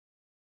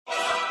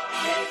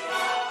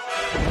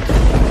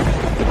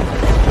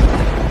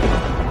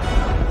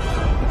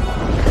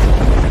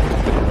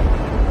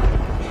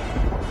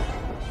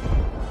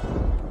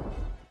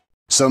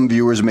Some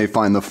viewers may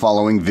find the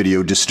following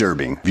video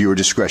disturbing. Viewer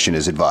discretion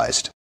is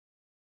advised.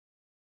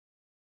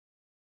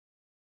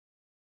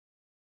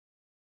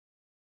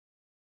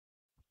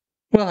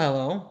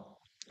 Well,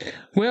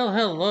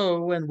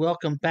 hello, and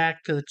welcome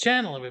back to the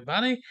channel,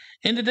 everybody.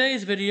 In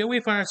today's video,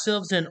 we find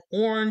ourselves in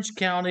Orange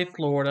County,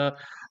 Florida,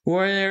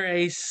 where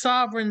a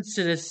sovereign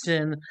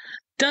citizen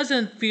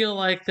doesn't feel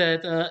like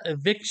that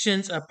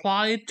evictions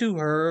apply to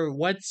her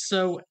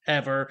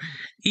whatsoever,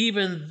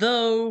 even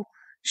though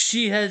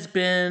she has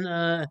been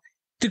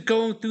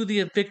going through the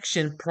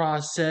eviction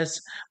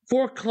process,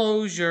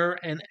 foreclosure,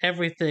 and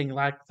everything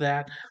like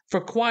that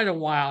for quite a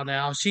while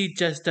now. She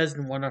just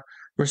doesn't want to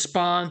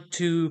respond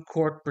to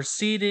court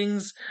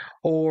proceedings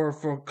or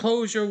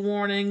foreclosure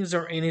warnings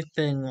or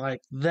anything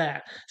like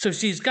that. So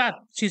she's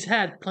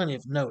had plenty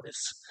of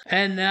notice.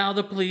 And now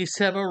the police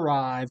have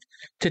arrived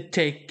to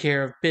take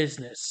care of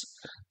business.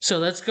 So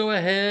let's go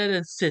ahead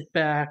and sit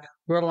back,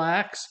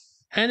 relax,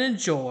 and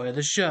enjoy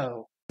the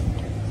show.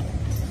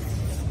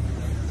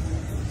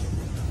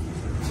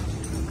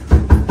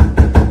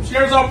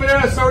 Sheriff's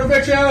office, start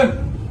eviction!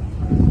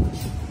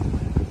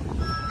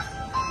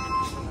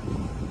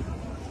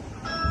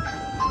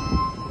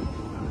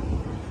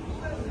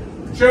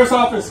 Sheriff's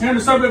office, here to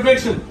serve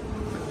eviction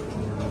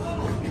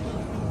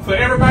for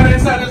everybody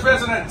inside this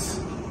residence.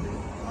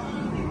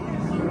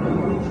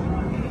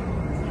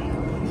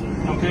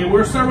 Okay,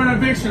 we're serving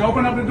eviction.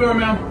 Open up the door,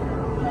 ma'am.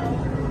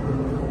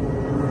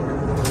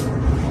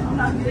 I'm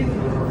not getting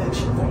an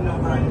eviction from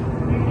nobody.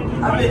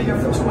 I've been here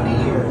for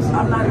 20 years.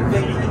 I'm not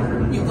evicted.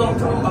 You go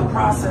through a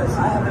process.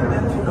 I haven't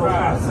been through no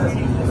process.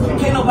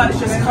 Can't nobody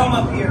just come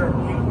up here.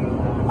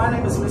 My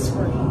name is Miss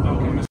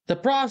Green. The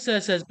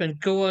process has been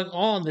going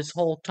on this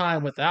whole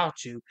time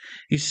without you.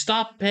 You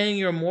stopped paying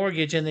your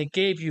mortgage and they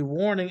gave you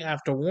warning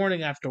after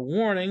warning after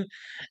warning.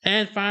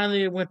 And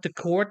finally it went to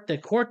court. The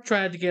court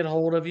tried to get a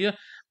hold of you,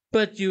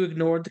 but you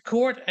ignored the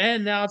court.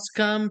 And now it's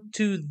come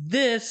to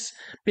this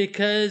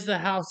because the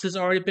house has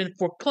already been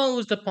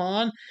foreclosed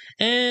upon.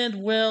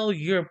 And, well,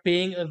 you're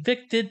being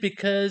evicted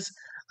because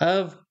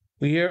of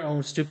your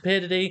own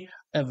stupidity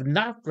of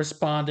not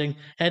responding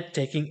and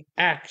taking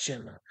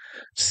action.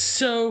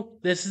 So,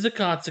 this is a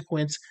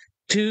consequence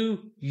to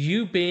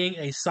you being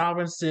a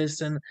sovereign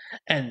citizen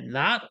and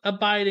not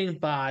abiding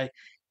by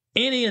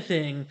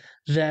anything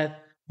that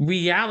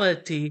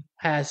reality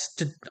has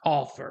to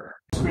offer.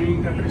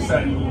 Screen Deputy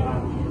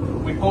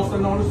Sutton. We post a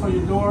notice on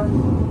your door.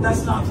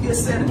 That's not, it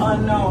said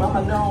unknown. I'm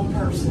a known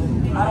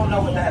person. I don't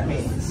know what that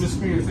means. Miss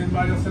Green, is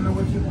anybody else in there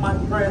with you? My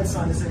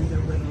grandson is in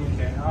here with me.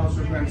 Okay, how's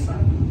your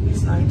grandson?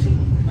 He's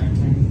 19.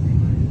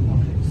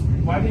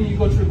 19. Why didn't you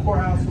go to the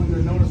courthouse when the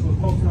notice was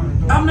posted on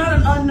the door? I'm not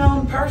an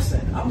unknown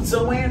person. I'm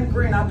Zoanne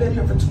Green. I've been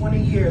here for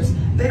 20 years.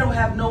 They don't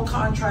have no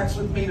contracts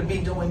with me to be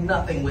doing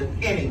nothing with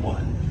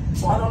anyone.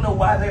 So I don't know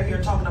why they're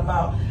here talking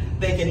about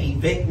they can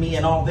evict me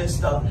and all this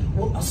stuff.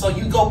 So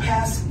you go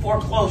past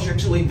foreclosure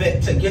to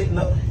evict, to get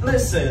no.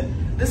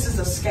 Listen, this is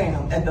a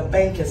scam and the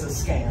bank is a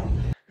scam.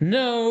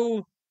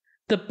 No,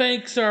 the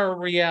banks are a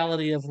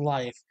reality of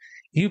life.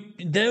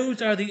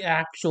 Those are the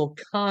actual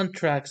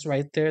contracts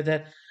right there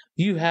that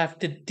you have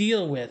to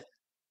deal with.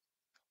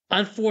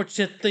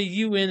 Unfortunately,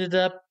 you ended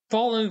up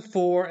falling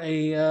for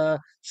a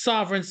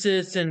sovereign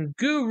citizen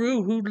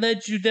guru who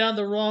led you down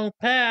the wrong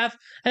path,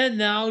 and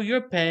now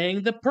you're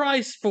paying the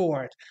price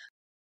for it.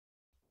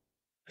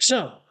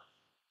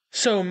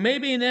 So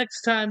maybe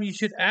next time you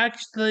should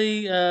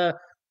actually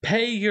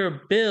pay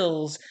your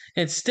bills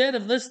instead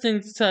of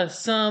listening to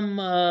some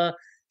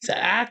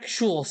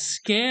actual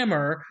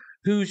scammer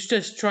who's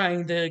just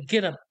trying to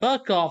get a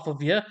buck off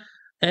of you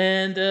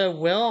and,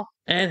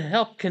 and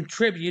help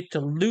contribute to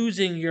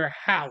losing your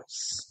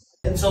house.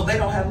 And so they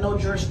don't have no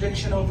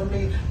jurisdiction over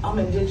me. I'm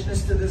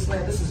indigenous to this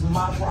land. This is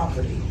my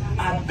property.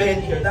 I've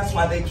been here. That's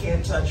why they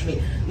can't touch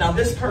me. Now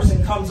this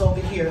person comes over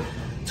here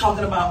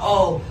talking about,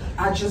 oh,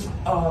 I just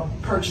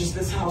purchased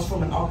this house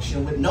from an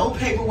auction with no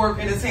paperwork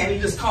in his hand. He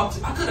just called.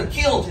 I could have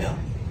killed him.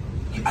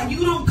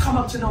 You don't come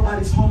up to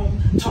nobody's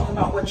home talking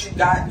about what you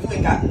got. You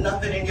ain't got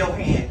nothing in your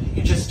hand.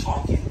 You're just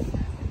talking.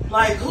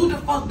 Like, who the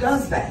fuck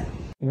does that?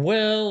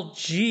 Well,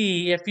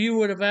 gee, if you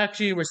would have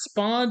actually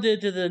responded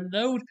to the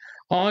note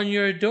on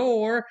your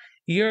door,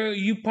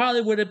 you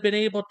probably would have been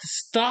able to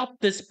stop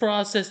this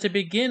process to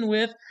begin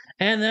with,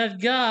 and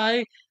that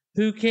guy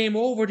who came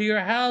over to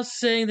your house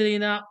saying that he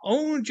now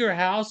owned your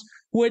house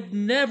would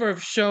never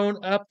have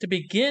shown up to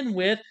begin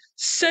with,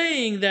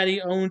 saying that he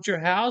owned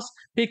your house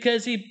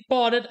because he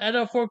bought it at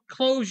a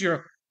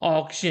foreclosure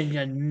auction,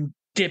 you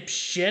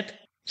dipshit.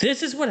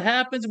 This is what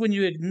happens when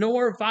you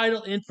ignore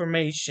vital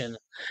information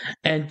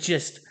and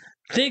just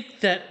think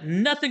that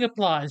nothing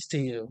applies to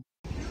you.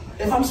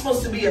 If I'm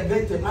supposed to be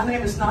evicted, my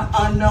name is not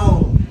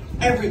unknown.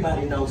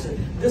 Everybody knows it.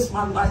 The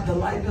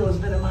light bill has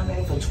been in my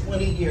name for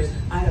 20 years.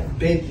 I have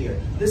been here.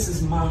 This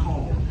is my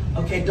home.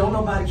 Okay,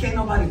 can't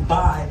nobody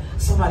buy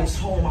somebody's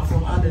home off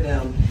from under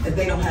them if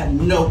they don't have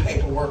no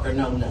paperwork or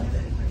no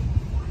nothing.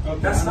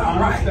 Okay, that's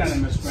not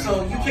right.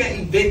 So you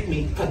can't evict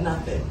me for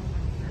nothing.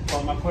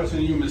 Well, my question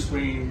to you, Ms.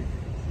 Green,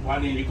 Why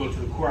didn't you go to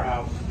the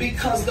courthouse?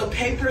 Because the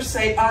papers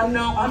say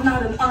unknown. I'm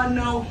not an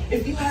unknown.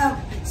 If you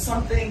have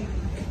something,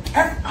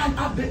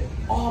 I've been,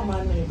 all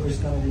my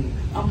neighbors know me.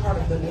 I'm part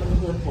of the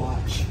Neighborhood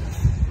Watch.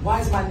 Why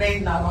is my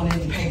name not on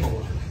any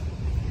paperwork?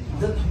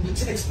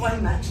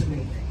 Explain that to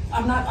me.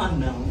 I'm not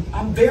unknown.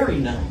 I'm very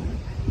known.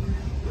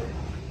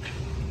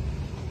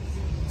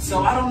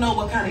 So I don't know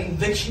what kind of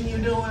eviction you're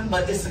doing,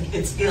 but it's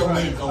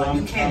illegal. Right.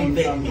 You can't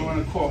evict I'm me. doing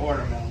a court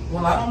order, ma'am.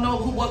 Well, I don't know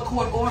what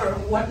court order.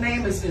 What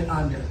name is it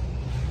under?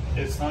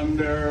 It's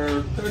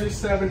under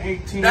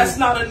 3718. That's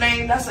not a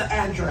name. That's an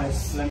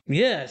address.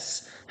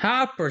 Yes,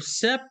 how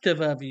perceptive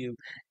of you.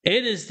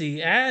 It is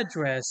the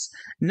address.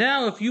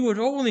 Now, if you would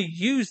only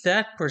use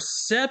that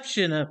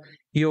perception of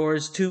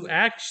yours to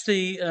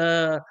actually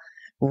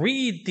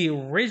read the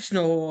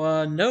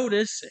original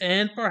notice,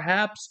 and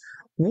perhaps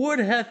would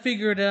have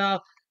figured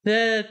out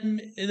that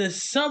the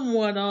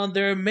someone on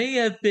there may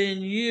have been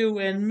you,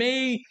 and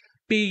maybe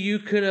you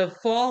could have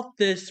fought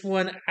this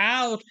one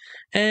out,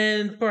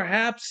 and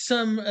perhaps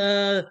some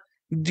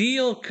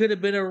deal could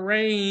have been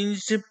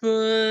arranged,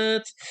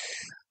 but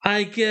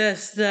I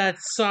guess that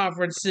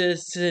sovereign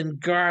citizen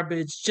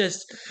garbage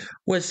just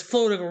was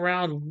floating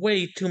around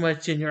way too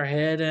much in your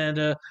head,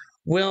 and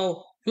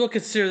we'll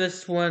consider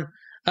this one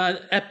an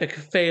epic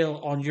fail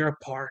on your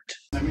part.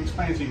 Let me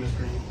explain to you, Ms.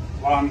 Green,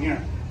 while I'm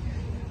here.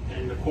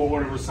 And the court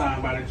order was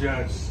signed by the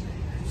judge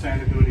saying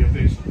to do the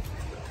eviction.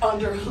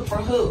 For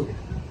who?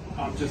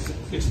 I'm just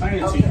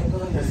explaining to Okay, you. go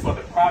ahead. It's for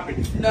the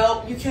property.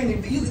 No, you can't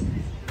evict.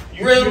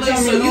 You Really? tell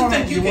me So you no,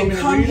 think you want can me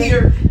to come read it?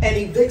 here and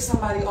evict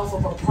somebody off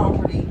of a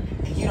property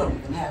and you don't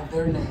even have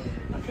their name?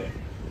 Okay.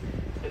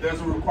 It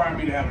doesn't require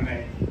me to have a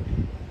name.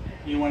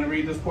 You want to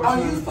read this portion?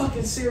 Are you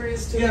fucking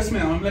serious to Yes, me?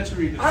 ma'am. I'm going to let you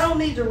read this. I don't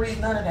need to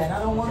read none of that. I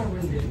don't want to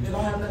read it. It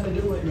don't have nothing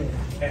to do with me.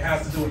 It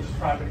has to do with this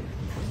property.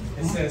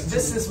 It says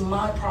This is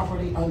my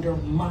property under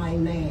my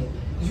name.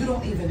 You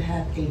don't even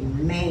have a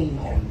name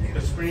on there.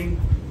 the screen.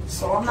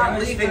 So I'm not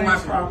leaving my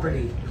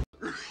property.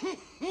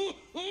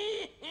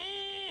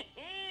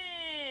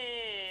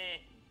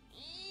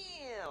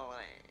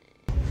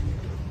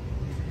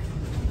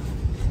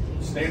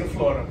 State of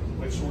Florida,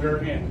 which we're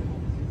in,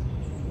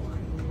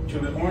 to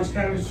the Orange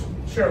County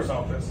Sheriff's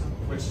Office,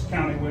 which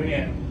county we're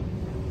in.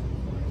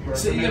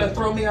 So you're gonna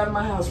throw me out of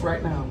my house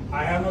right now?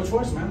 I have no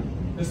choice, ma'am.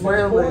 This is what the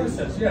Really? court order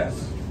says.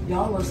 Yes.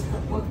 Y'all are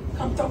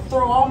come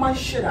throw all my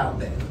shit out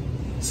there.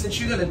 Since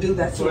you're gonna do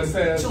that So it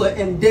says- to an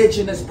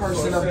indigenous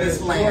person So of it this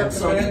says, land,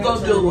 so you go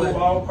to do remove it.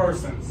 all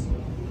persons.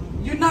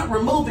 You're not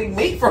removing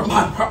me from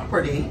my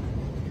property.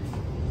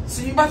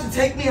 So you about to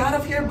take me out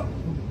of here?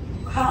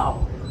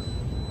 How?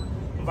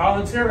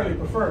 Voluntarily,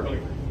 preferably.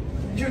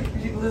 You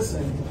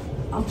listen.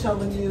 I'm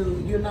telling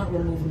you, you're not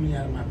removing me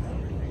out of my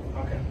property.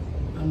 Okay.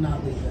 I'm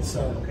not leaving.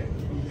 So Okay.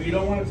 We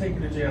don't want to take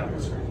you to jail,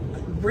 Miss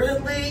Green.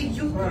 really,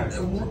 you. Right.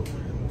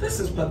 This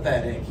is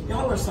pathetic.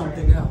 Y'all are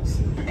something else.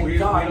 And We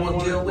God don't will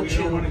wanna- deal we with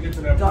don't you. wanna get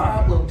to that God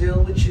point. will deal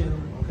with you.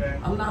 Okay.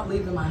 I'm not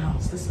leaving my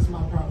house. This is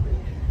my property.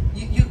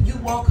 You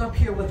walk up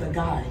here with a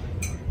guy.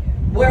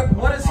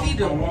 What is he I'm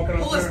doing? walking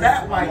up Who is there-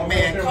 that I'm white walking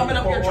man up there coming with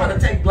up here the trying to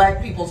court take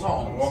black people's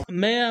homes?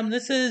 Ma'am,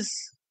 this is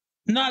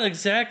not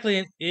exactly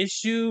an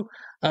issue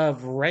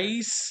of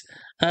race.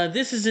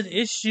 This is an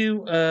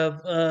issue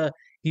of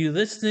you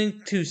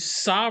listening to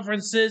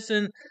sovereign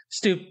citizen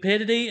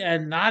stupidity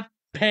and not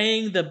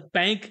paying the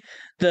bank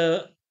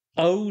the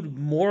owed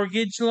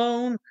mortgage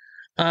loan.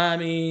 I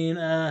mean,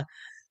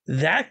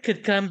 that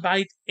could come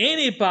bite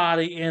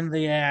anybody in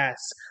the ass,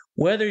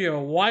 whether you're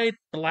white,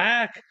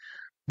 black,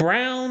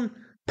 brown,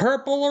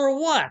 purple, or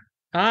what.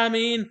 I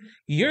mean,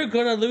 you're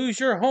gonna lose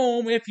your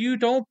home if you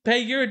don't pay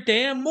your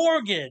damn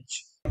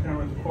mortgage. Okay,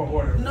 with the court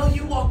order. No,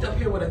 you walked up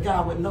here with a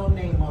guy with no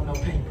name on no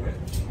paper.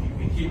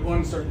 You keep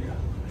one certain.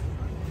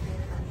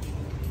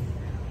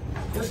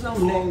 There's no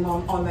name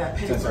on that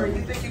paper.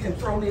 You think you can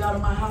throw me out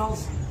of my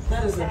house?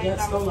 That is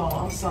against the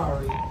law. I'm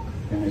sorry.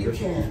 You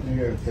can't.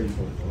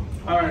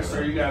 All right,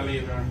 sir, you gotta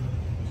leave there.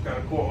 You got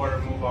a court order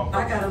to move off.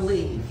 I gotta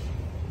leave.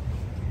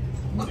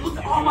 Look,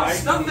 If all you my like,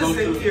 stuff you is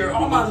go in to- here. you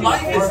All go my to the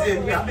life is court.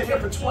 in here. I've been here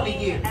for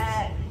 20 years.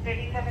 At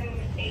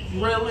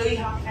 3718 Really?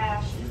 Peacock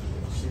Ave.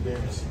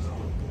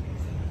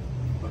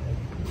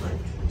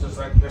 Just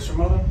like that's your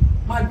mother?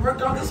 My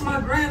dog is my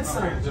Okay,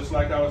 grandson. just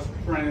like I was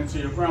praying to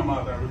your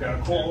grandmother. We got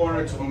a court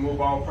order to remove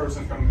all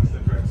persons from this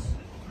address.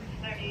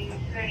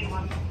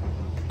 31.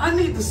 I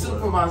need the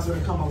supervisor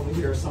to come over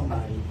here or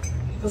somebody.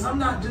 Because I'm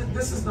not,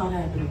 this is not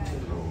happening to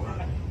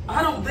me.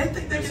 I don't, they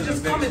think they It's can an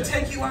just come and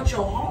eviction. take you out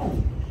your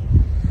home.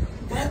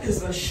 That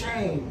is a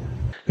shame.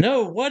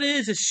 No, what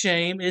is a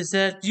shame is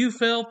that you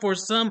fell for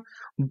some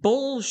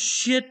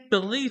bullshit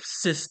belief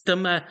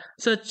system,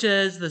 such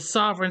as the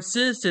sovereign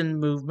citizen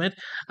movement,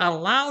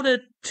 allowed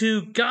it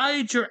to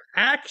guide your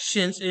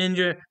actions in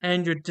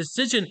your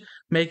decision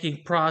making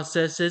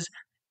processes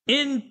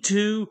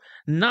into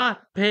not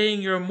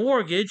paying your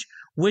mortgage,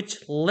 which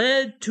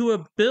led to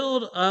a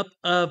buildup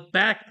of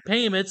back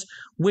payments,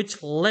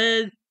 which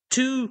led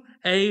to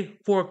a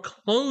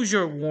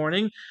foreclosure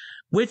warning,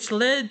 which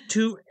led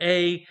to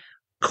a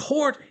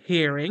court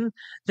hearing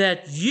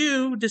that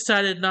you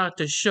decided not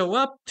to show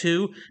up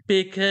to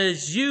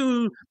because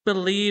you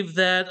believe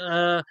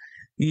that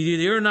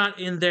you're not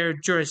in their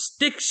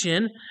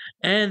jurisdiction,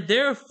 and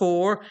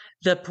therefore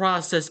the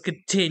process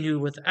continued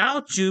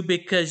without you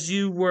because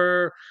you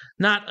were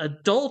not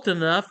adult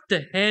enough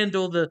to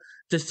handle the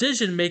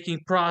decision-making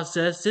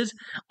processes.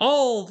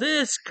 All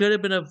this could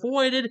have been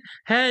avoided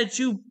had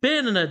you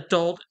been an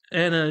adult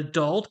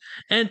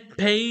and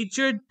paid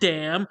your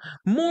damn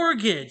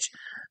mortgage.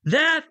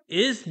 That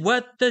is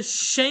what the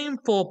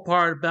shameful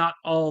part about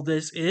all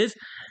this is.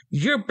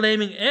 You're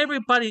blaming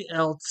everybody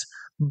else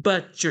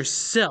but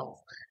yourself.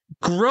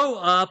 Grow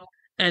up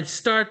and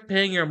start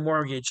paying your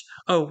mortgage.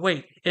 Oh,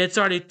 wait, it's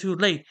already too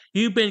late.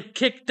 You've been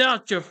kicked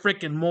out, you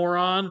freaking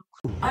moron.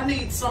 I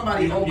need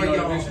somebody over You know what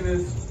y'all. eviction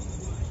is?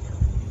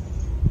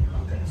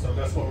 Okay, so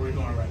that's what we're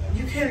doing right now.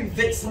 You can't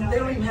evict some. They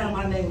don't even have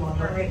my name on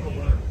their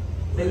paperwork.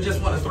 They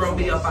just want to throw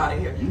me up out of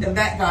here. And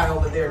that guy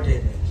over there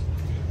did it.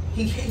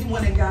 He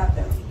went and got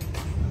them.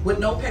 With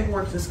no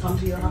paperwork, just come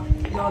to your house.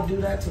 Y'all do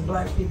that to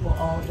black people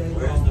all day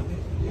long.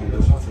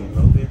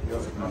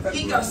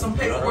 He got some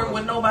paperwork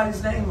with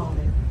nobody's name on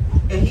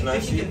it. And he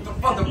thinks he can,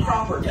 for the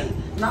property,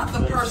 not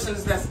the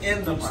persons that's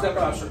in the Step property.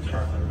 out,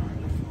 sir.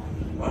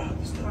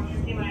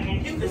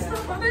 You can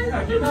step out there.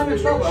 Yeah, you're not in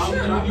trouble.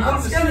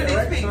 I'm scared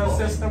of these people.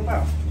 So step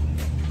out.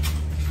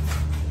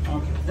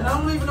 Okay. And I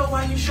don't even know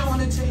why you're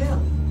showing it to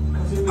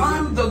him.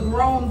 I'm the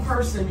grown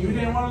person. You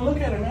didn't want to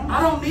look at it, man.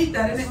 I don't need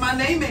that. My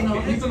name ain't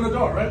on He's it. in the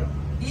door, right?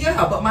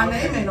 Yeah, but my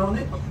name ain't on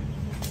it.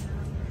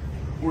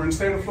 We're in the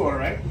state of Florida,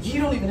 right? He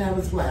don't even have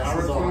his I glasses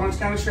work for on. Orange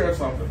County Sheriff's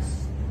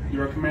Office.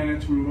 You are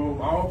commanded to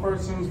remove all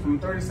persons from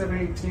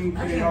 3718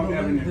 I Clear can't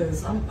Avenue believe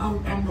this. I'm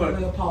and really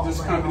put appalled this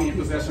right company now. in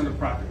possession of the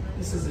property.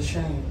 This is a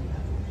shame.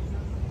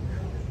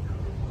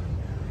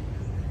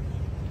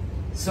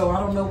 So I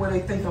don't know where they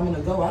think I'm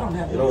gonna go. I don't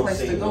have no place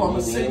to go. I'm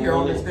gonna sit here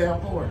on this damn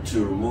porch.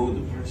 To remove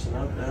the person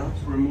out the house?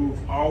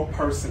 Remove all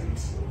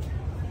persons.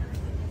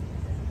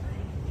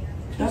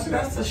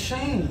 That's a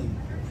shame.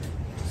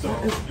 So,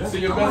 That's- so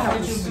your I'm gonna best have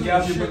interest to to sue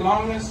gather the your shit.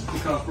 belongings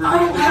because we're I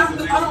don't gonna have do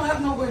to, this I don't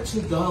have nowhere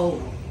to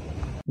go.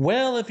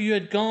 Well, if you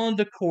had gone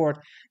to court,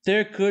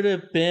 there could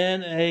have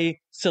been a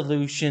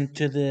solution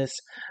to this.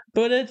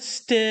 But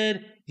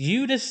instead,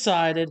 you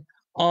decided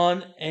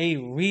on a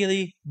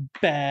really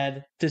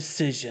bad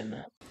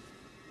decision.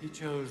 He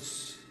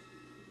chose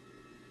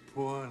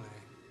poorly.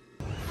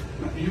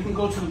 You can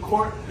go to the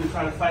court and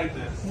try to fight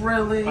this.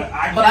 Really? But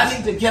I But I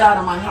can't- need to get out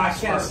of my I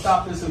house can't first.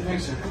 stop this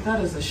eviction.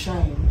 That is a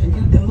shame.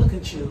 And look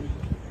at you.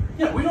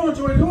 Yeah, we don't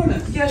enjoy doing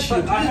this. Yes, you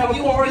But I have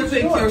do. authority You to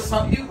think do you're it.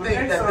 some, you think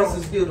Okay, that so this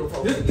is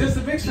beautiful. This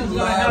eviction is You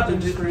going to love happen,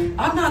 to do- Screen.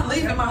 I'm not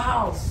leaving my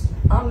house.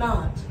 I'm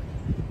not.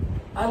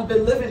 I've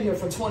been living here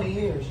for 20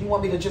 years. You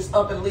want me to just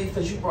up and leave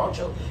because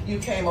you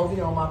came over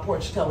here on my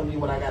porch telling me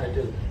what I got to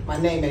do. My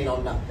name ain't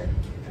on nothing.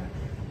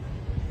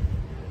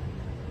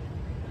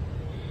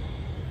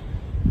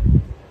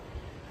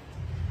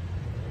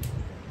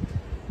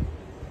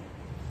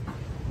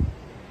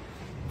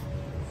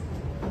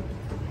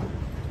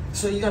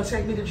 So you gonna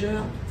take me to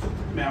jail?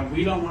 Man,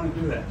 we don't want to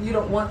do that. You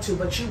don't want to,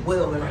 but you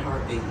will in a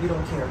heartbeat. You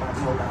don't care about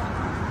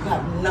nobody. You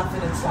have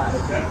nothing inside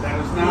of you. That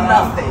is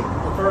not Nothing.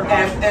 our preferred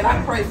option. And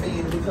I pray for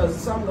you because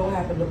something gonna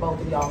happen to both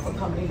of y'all for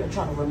coming here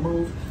trying to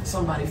remove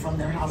somebody from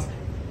their house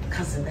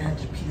because of that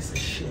piece of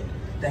shit.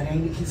 That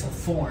ain't, he's a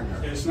foreigner.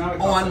 It's not a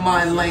cost on of-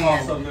 my it's a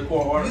land. cost of the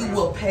court order. You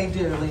will pay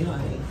dearly,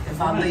 honey, if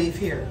I Right. leave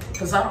here.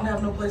 Because I don't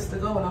have no place to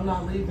go and I'm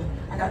not leaving.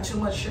 I got too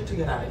much shit to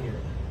get out of here.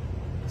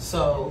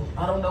 So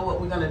I don't know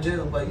what we're gonna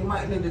do, but you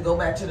might need to go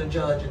back to the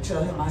judge and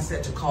tell him I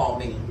said to call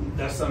me.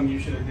 That's something you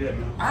should have did,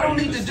 man. I don't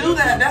need to do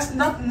that. That's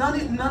not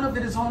none of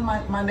it is on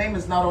my name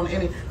is not on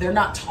any. They're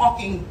not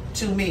talking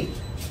to me.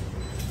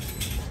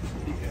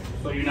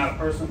 So you're not a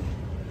person,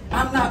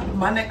 I'm not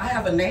my name. I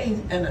have a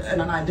name and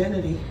an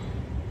identity.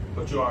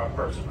 but you are a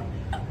person,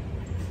 right?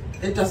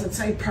 It doesn't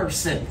say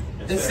person.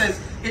 It It says- says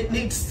it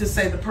needs to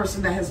say the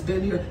person that has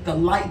been here. The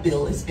light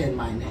bill is in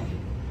my name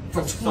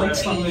for So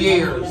that's 20 something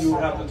years. you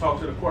have to talk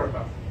to the court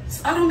about.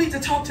 I don't need to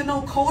talk to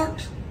no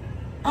court.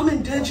 I'm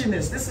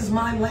indigenous. This is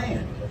my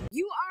land.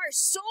 You are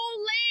so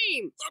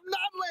lame! I'm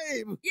not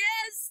lame!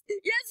 Yes!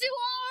 Yes, you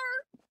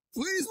are!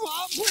 Please,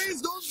 Mom,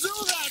 please don't do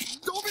that!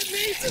 Don't be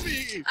mean to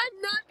me! I'm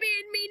not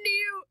being mean to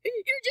you!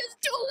 You're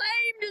just too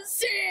lame to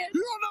see it!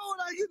 You don't know what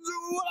I can do,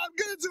 what I'm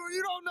gonna do, and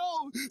you don't know!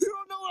 You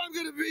don't know what I'm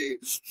gonna be!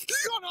 You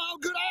don't know how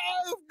good I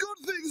have good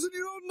things, and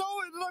you don't know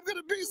it, and I'm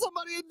gonna be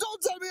somebody, and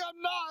don't tell me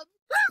I'm not!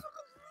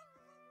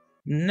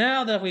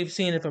 Now that we've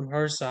seen it from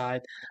her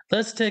side,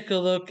 let's take a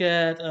look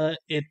at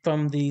it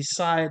from the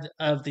side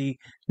of the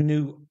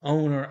new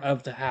owner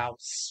of the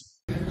house.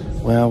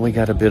 Well, we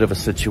got a bit of a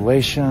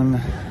situation.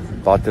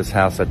 Bought this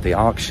house at the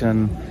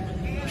auction.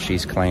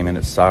 She's claiming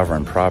it's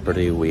sovereign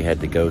property. We had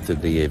to go through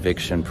the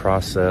eviction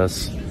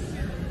process.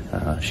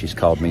 She's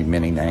called me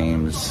many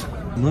names.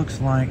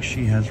 Looks like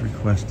she has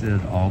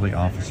requested all the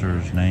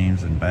officers'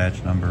 names and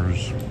badge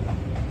numbers,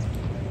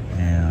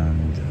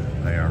 and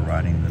they are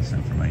writing this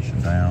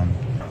information down.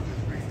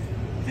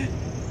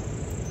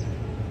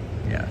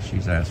 Yeah,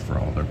 she's asked for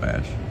all their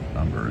badge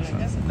numbers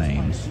and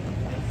names.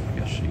 I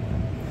guess she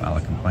can file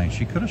a complaint.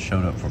 She could have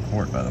showed up for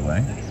court, by the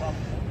way,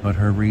 but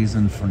her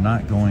reason for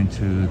not going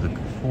to the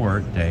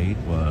court date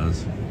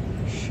was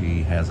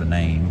she has a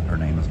name. Her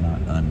name is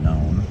not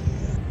unknown.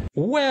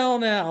 Well,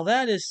 now,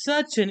 that is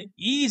such an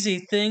easy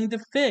thing to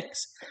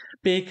fix,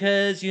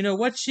 because you know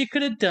what she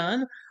could have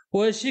done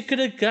was she could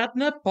have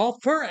gotten up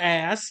off her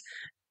ass,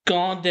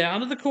 gone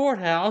down to the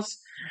courthouse,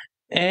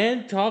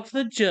 and talked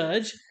to the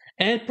judge,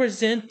 and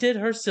presented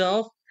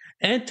herself,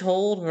 and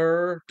told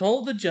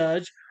the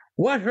judge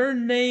what her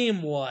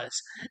name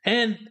was.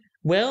 And,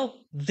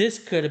 well, this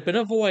could have been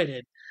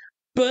avoided.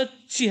 But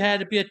she had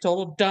to be a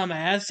total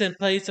dumbass and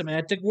play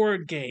semantic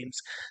word games.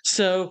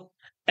 So,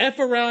 F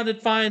around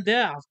and find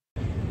out.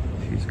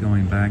 She's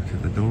going back to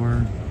the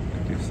door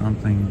to do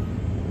something.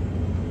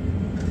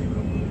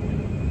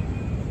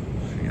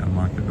 She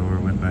unlocked the door,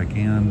 went back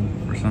in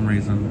for some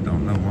reason,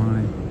 don't know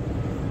why.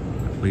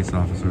 The police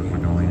officers are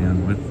going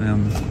in with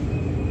them.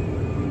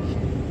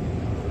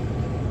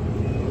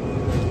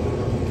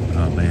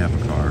 They have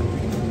a car.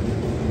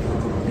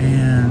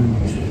 And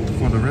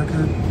for the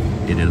record,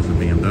 it is a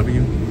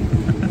BMW.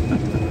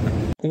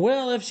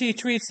 Well, if she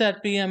treats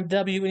that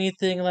BMW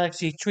anything like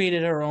she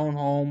treated her own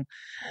home,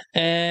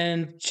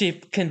 and she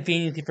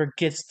conveniently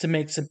forgets to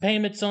make some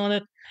payments on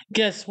it,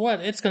 guess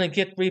what? It's going to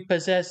get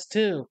repossessed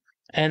too.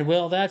 And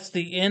well, that's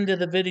the end of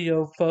the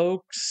video,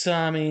 folks.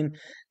 I mean,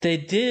 they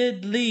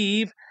did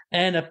leave,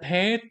 and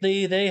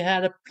apparently they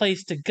had a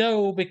place to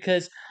go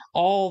because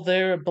all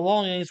their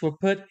belongings were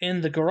put in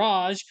the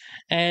garage,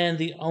 and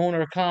the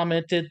owner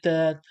commented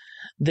that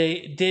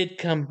they did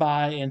come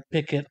by and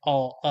pick it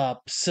all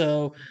up.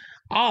 So,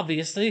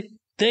 obviously,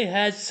 they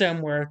had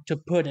somewhere to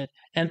put it,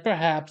 and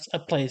perhaps a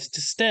place to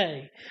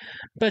stay.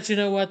 But you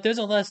know what? There's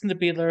a lesson to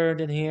be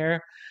learned in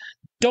here.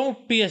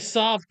 Don't be a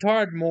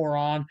Sovtrad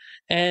moron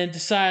and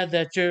decide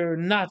that you're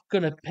not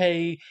going to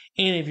pay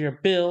any of your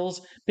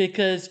bills,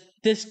 because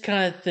this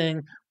kind of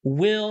thing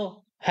will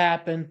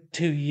happen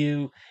to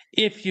you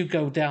if you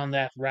go down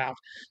that route.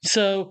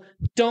 So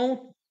don't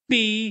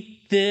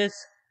be this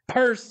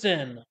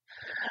person.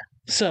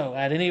 So,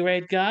 at any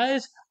rate,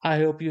 guys, I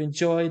hope you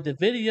enjoyed the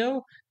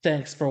video.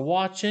 Thanks for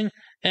watching,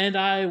 and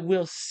I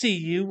will see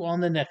you on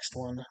the next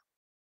one.